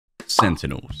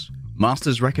Sentinels.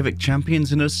 Masters Reykjavik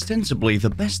champions and ostensibly the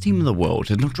best team in the world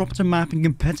had not dropped a map in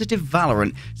competitive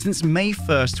Valorant since May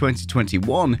 1st,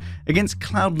 2021 against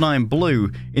Cloud9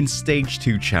 Blue in Stage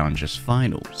 2 Challengers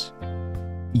Finals.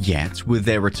 Yet, with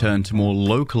their return to more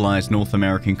localized North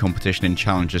American competition in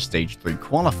Challenger Stage 3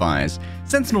 qualifiers,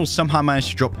 Sentinels somehow managed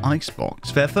to drop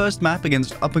Icebox, their first map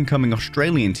against up-and-coming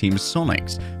Australian team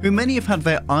Soniqs, who many have had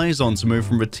their eyes on to move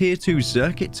from the Tier 2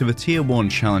 circuit to the Tier 1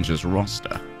 Challengers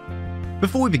roster.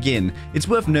 Before we begin, it's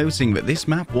worth noting that this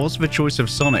map was the choice of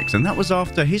Soniqs, and that was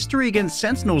after history against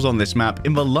Sentinels on this map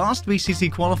in the last VCC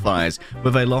qualifiers,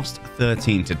 where they lost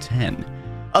 13-10.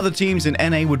 Other teams in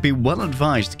NA would be well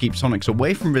advised to keep Soniqs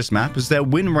away from this map, as their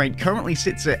win rate currently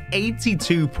sits at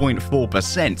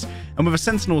 82.4%, and with a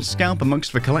Sentinel scalp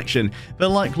amongst the collection, they're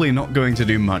likely not going to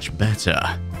do much better.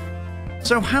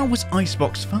 So how was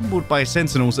Icebox fumbled by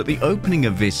Sentinels at the opening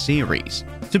of this series?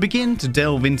 To begin to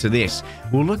delve into this,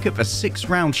 we'll look at the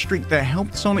 6-round streak that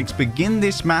helped Soniqs begin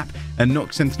this map and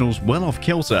knock Sentinels well off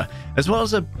kilter, as well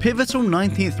as a pivotal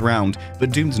 19th round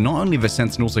that doomed not only the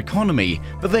Sentinels' economy,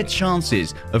 but their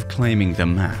chances of claiming the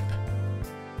map.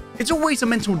 It's always a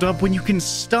mental dub when you can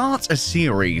start a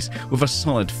series with a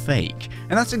solid fake,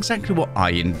 and that's exactly what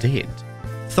iyen did.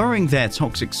 Throwing their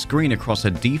toxic screen across a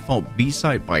default B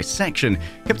site bisection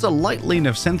kept a light lean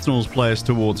of Sentinels players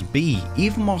towards B,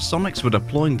 even while Soniqs were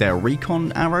deploying their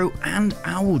recon arrow and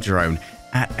owl drone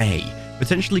at A,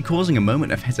 potentially causing a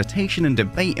moment of hesitation and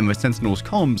debate in the Sentinels'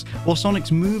 comms while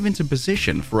Soniqs move into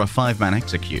position for a 5-man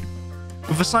execute.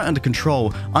 With the site under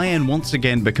control, iyen once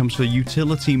again becomes the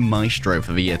utility maestro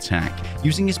for the attack,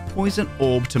 using his poison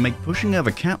orb to make pushing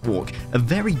over catwalk a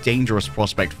very dangerous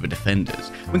prospect for defenders.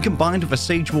 When combined with a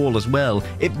sage wall as well,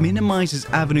 it minimizes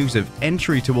avenues of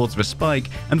entry towards the spike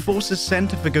and forces Sen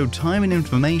to forgo time and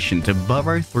information to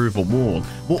burrow through the wall,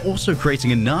 while also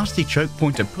creating a nasty choke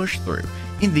point to push through,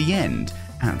 in the end,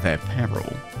 at their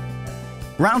peril.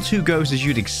 Round 2 goes as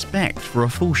you'd expect for a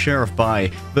full Sheriff buy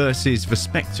versus the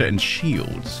Spectre and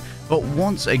Shields, but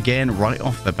once again right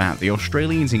off the bat the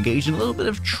Australians engaged in a little bit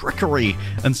of trickery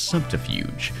and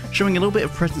subterfuge, showing a little bit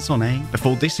of presence on A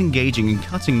before disengaging and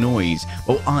cutting noise,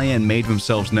 while iyen made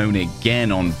themselves known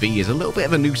again on B as a little bit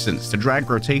of a nuisance to drag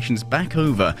rotations back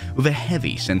over with a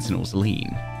heavy Sentinels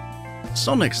lean.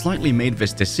 Soniqs slightly made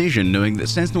this decision knowing that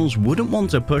Sentinels wouldn't want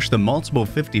to push the multiple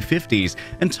 50-50s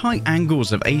and tight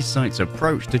angles of A site's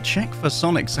approach to check for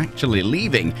Soniqs actually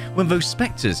leaving when those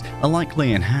Spectres are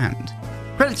likely in hand.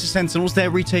 Credit to Sentinels, their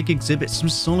retake exhibits some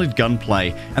solid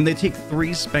gunplay, and they take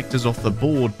 3 Spectres off the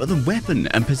board, but the weapon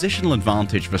and positional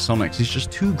advantage for Soniqs is just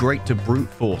too great to brute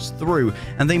force through,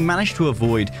 and they manage to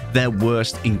avoid their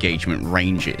worst engagement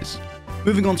ranges.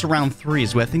 Moving on to round 3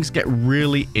 is where things get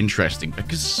really interesting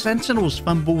because Sentinels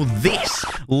fumble this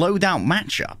loadout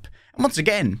matchup. And once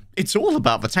again, it's all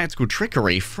about the tactical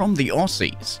trickery from the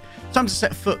Aussies. Time to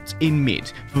set foot in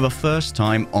mid for the first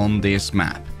time on this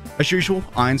map. As usual,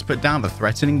 iyen's put down the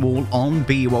threatening wall on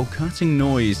B while cutting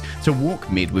noise to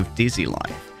walk mid with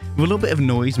dizzyLife. With a little bit of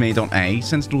noise made on A,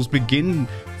 Sentinels begin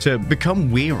to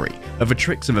become weary of the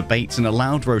tricks and the baits, and a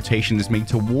loud rotation is made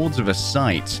towards the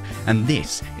site, and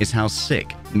this is how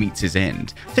Sick meets his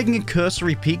end. Taking a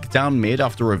cursory peek down mid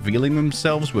after revealing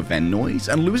themselves with their noise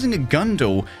and losing a gun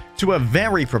duel to a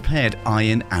very prepared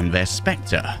iyen and their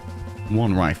Spectre.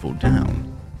 1 rifle down.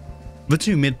 The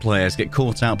 2 mid players get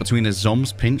caught out between a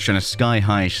zombs pinch and a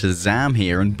sky-high ShahZaM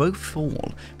here, and both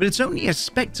fall, but it's only a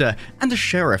Spectre and a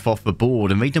Sheriff off the board,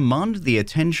 and they demanded the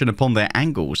attention upon their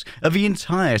angles of the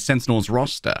entire Sentinels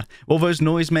roster, while those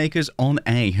noisemakers on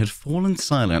A had fallen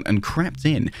silent and crept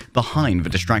in behind the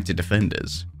distracted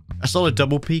defenders. A solid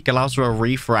double peek allows for a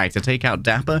refrag to take out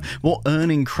dapr while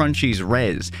earning Crunchy's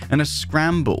res, and a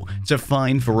scramble to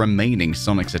find the remaining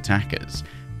Soniqs attackers.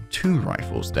 2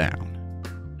 rifles down.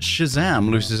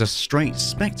 ShahZaM loses a straight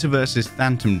Spectre versus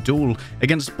Phantom duel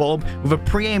against Bob with a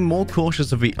pre-aim more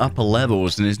cautious of the upper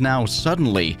levels and is now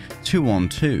suddenly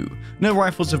 2-on-2. No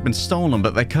rifles have been stolen,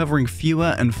 but they're covering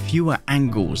fewer and fewer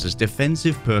angles as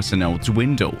defensive personnel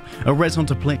dwindle. A res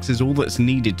onto Plix is all that's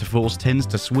needed to force TenZ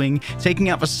to swing, taking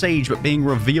out the Sage but being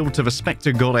revealed to the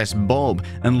Spectre goddess Bob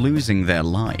and losing their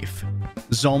life.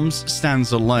 Zombs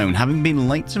stands alone, having been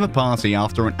late to the party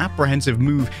after an apprehensive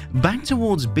move back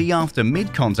towards B after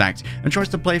mid-contact and tries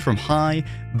to play from high,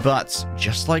 but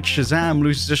just like ShahZaM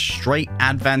loses a straight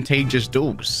advantageous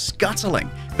duel, scuttling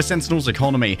the Sentinels'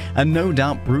 economy and no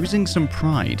doubt bruising some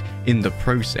pride in the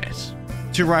process.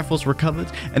 2 rifles recovered,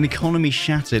 an economy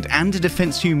shattered, and a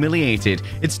defense humiliated.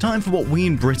 It's time for what we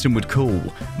in Britain would call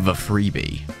the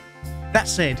freebie. That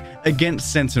said,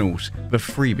 against Sentinels, the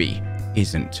freebie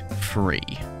isn't free.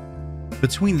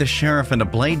 between the Sheriff and a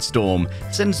Blade Storm,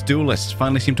 TenZ duelists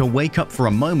finally seem to wake up for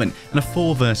a moment and a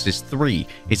 4 versus 3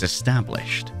 is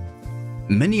established.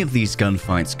 Many of these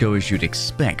gunfights go as you'd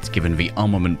expect given the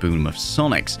armament boom of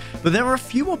Soniqs, but there are a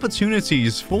few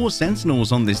opportunities for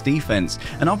Sentinels on this defense,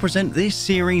 and I'll present this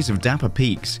series of dapr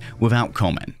peaks without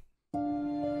comment.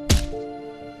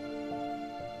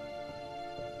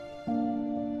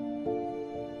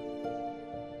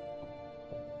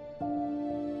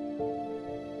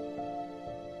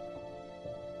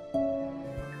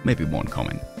 Maybe one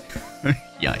comment.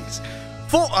 Yikes.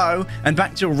 4-0, and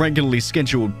back to regularly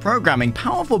scheduled programming.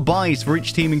 Powerful buys for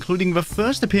each team, including the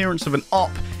first appearance of an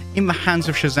op in the hands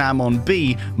of ShahZaM on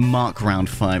B, mark round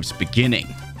 5's beginning.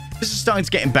 This is starting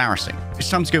to get embarrassing. It's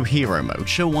time to go hero mode,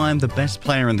 show why I'm the best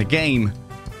player in the game,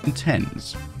 and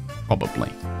TenZ, probably.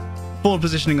 Forward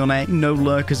positioning on A, no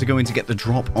lurkers are going to get the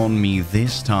drop on me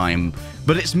this time,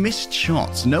 but it's missed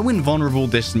shots, no invulnerable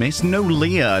dismiss, no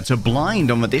Leah to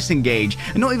blind on the disengage,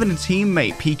 and not even a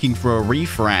teammate peeking for a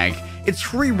refrag. It's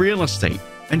free real estate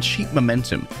and cheap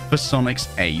momentum for Soniqs'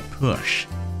 A push.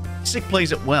 Sick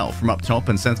plays it well from up top,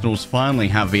 and Sentinels finally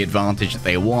have the advantage that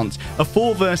they want, a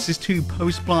 4 versus 2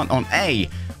 post plant on A.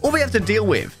 All they have to deal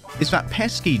with is that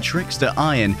pesky trickster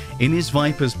iyen in his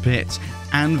Viper's pit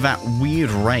and that weird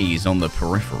raise on the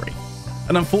periphery.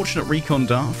 An unfortunate recon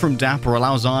dart from dapr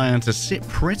allows iyen to sit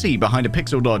pretty behind a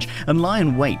pixel dodge and lie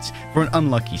in wait for an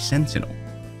unlucky Sentinel.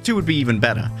 2 would be even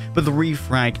better, but the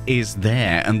refrag is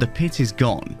there and the pit is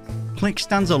gone. Click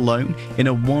stands alone in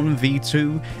a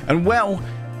 1v2, and well,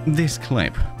 this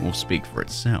clip will speak for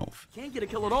itself. Can't get a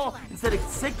kill at all. Instead of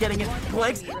sick getting it,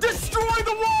 Plagues destroy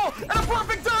the wall at a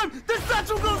perfect time. The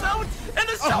satchel goes out and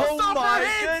the showstopper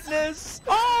hits. Goodness!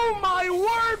 Oh my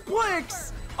word,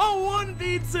 Plix! A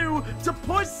 1v2 to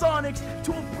push Soniqs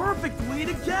to a perfect lead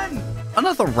again.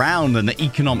 Another round in the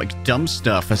economic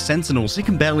dumpster for Sentinels who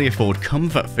can barely afford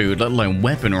comfort food, let alone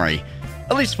weaponry.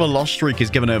 At least the loss streak is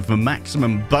given a the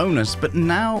maximum bonus, but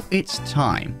now it's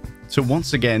time to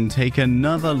once again take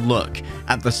another look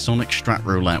at the Soniq strat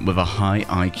roulette with a high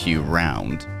IQ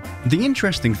round. The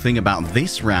interesting thing about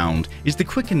this round is the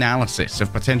quick analysis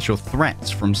of potential threats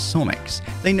from Soniqs.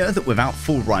 They know that without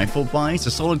full rifle buys,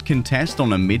 a solid contest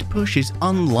on a mid push is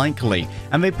unlikely,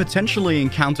 and they potentially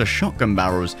encounter shotgun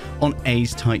barrels on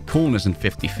A's tight corners and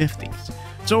 50-50s.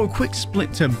 So a quick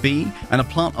split to B and a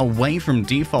plant away from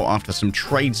default after some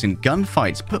trades and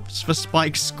gunfights puts the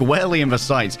spike squarely in the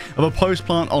sights of a post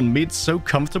plant on mid so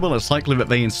comfortable it's likely that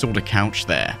they installed a couch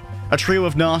there. A trio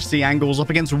of nasty angles up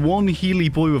against one Healy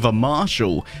boy with a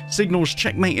Marshall signals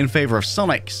checkmate in favor of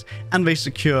Soniqs, and they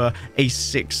secure a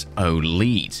 6-0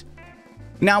 lead.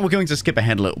 Now we're going to skip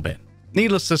ahead a little bit.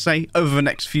 Needless to say, over the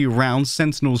next few rounds,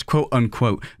 Sentinels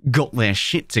quote-unquote got their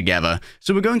shit together,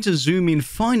 so we're going to zoom in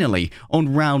finally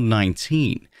on round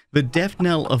 19, the death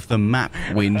knell of the map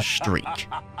win streak.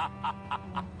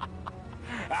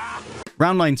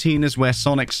 Round 19 is where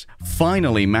Soniqs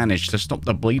finally managed to stop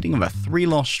the bleeding of a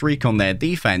 3-loss streak on their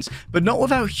defense, but not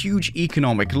without huge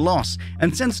economic loss,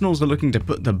 and Sentinels are looking to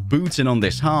put the boot in on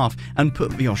this half and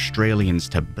put the Australians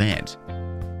to bed.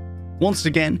 Once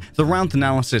again, the round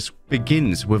analysis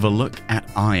begins with a look at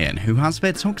iyen, who has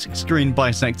their toxic screen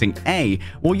bisecting A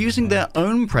while using their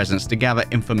own presence to gather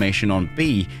information on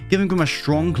B, giving them a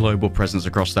strong global presence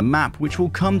across the map, which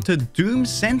will come to doom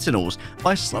Sentinels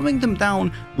by slowing them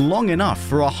down long enough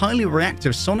for a highly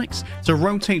reactive Soniqs to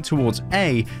rotate towards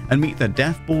A and meet the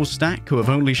Deathball stack, who have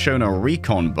only shown a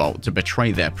recon bolt to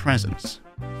betray their presence.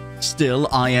 Still,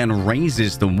 iyen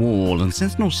raises the wall and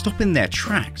Sentinels stop in their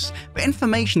tracks, but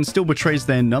information still betrays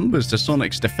their numbers to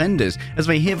Soniqs defenders as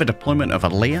they hear the deployment of a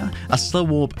Leah, a slow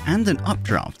orb, and an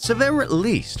updraft, so there are at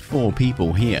least 4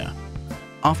 people here.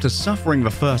 After suffering the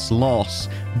first loss,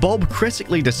 Bob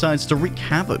critically decides to wreak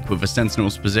havoc with the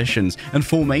Sentinels' positions and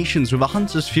formations with a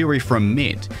Hunter's Fury from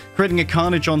mid, creating a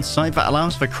carnage on site that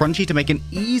allows for Crunchy to make an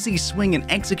easy swing and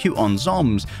execute on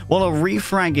zombs, while a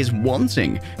refrag is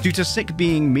wanting due to Sick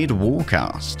being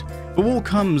mid-warcast. The wall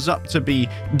comes up to be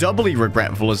doubly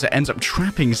regretful as it ends up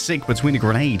trapping Sick between a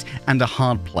grenade and a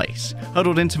hard place.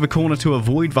 Huddled into the corner to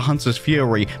avoid the Hunter's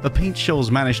Fury, the paint shells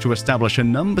manage to establish a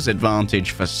numbers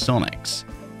advantage for Soniqs.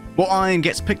 While iyen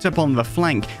gets picked up on the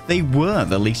flank, they were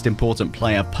the least important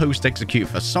player post-execute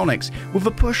for Soniqs, with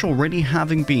the push already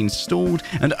having been stalled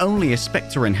and only a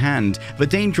Spectre in hand. The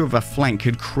danger of a flank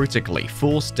could critically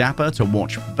force dapr to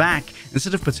watch back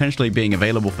instead of potentially being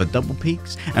available for double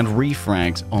peaks and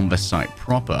refrags on the site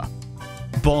proper.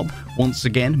 Bob once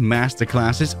again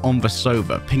masterclasses on the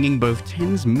Sova, pinging both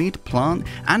TenZ mid-plant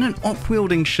and an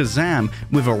op-wielding ShahZaM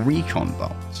with a recon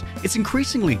bolt. It's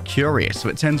increasingly curious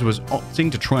that TenZ was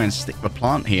opting to try and stick the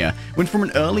plant here, when from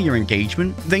an earlier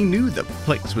engagement, they knew that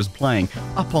Plix was playing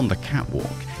up on the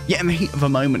catwalk. Yet in the heat of the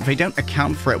moment, they don't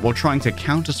account for it while trying to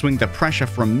counterswing the pressure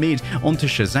from mid onto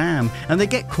ShahZaM, and they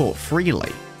get caught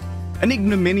freely. An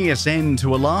ignominious end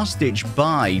to a last-ditch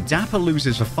buy, dapr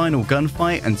loses the final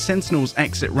gunfight and Sentinels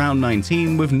exit round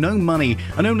 19 with no money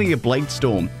and only a Blade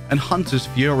Storm and Hunter's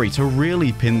Fury to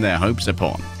really pin their hopes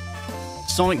upon.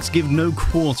 Soniqs give no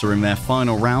quarter in their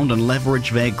final round and leverage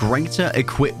their greater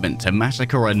equipment to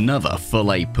massacre another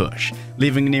full A push,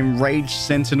 leaving an enraged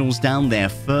Sentinels down their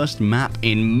first map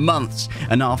in months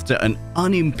and after an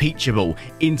unimpeachable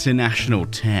international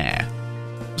tear.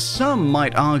 Some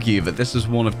might argue that this is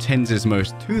one of TenZ's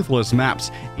most toothless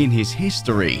maps in his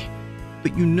history,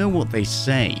 but you know what they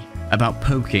say about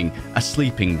poking a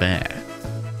sleeping bear.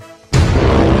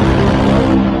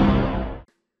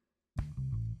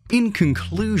 In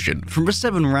conclusion, from the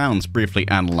 7 rounds briefly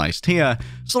analysed here,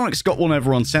 Soniqs got one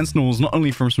over on Sentinels not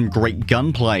only from some great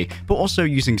gunplay, but also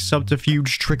using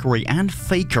subterfuge, trickery, and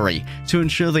fakery to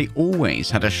ensure they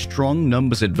always had a strong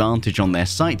numbers advantage on their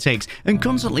site takes and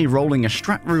constantly rolling a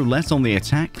strat roulette on the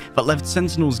attack that left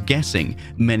Sentinels guessing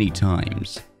many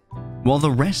times. While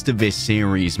the rest of this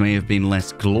series may have been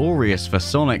less glorious for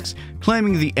Soniqs,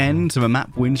 claiming the end to the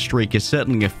map win streak is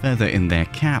certainly a feather in their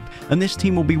cap, and this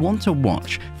team will be one to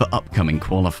watch for upcoming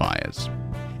qualifiers.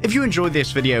 If you enjoyed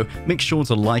this video, make sure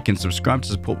to like and subscribe to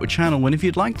support the channel, and if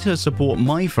you'd like to support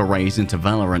my forays into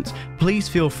Valorant, please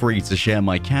feel free to share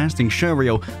my casting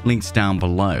showreel links down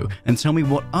below, and tell me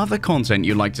what other content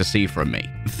you'd like to see from me.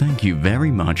 Thank you very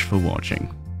much for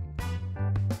watching.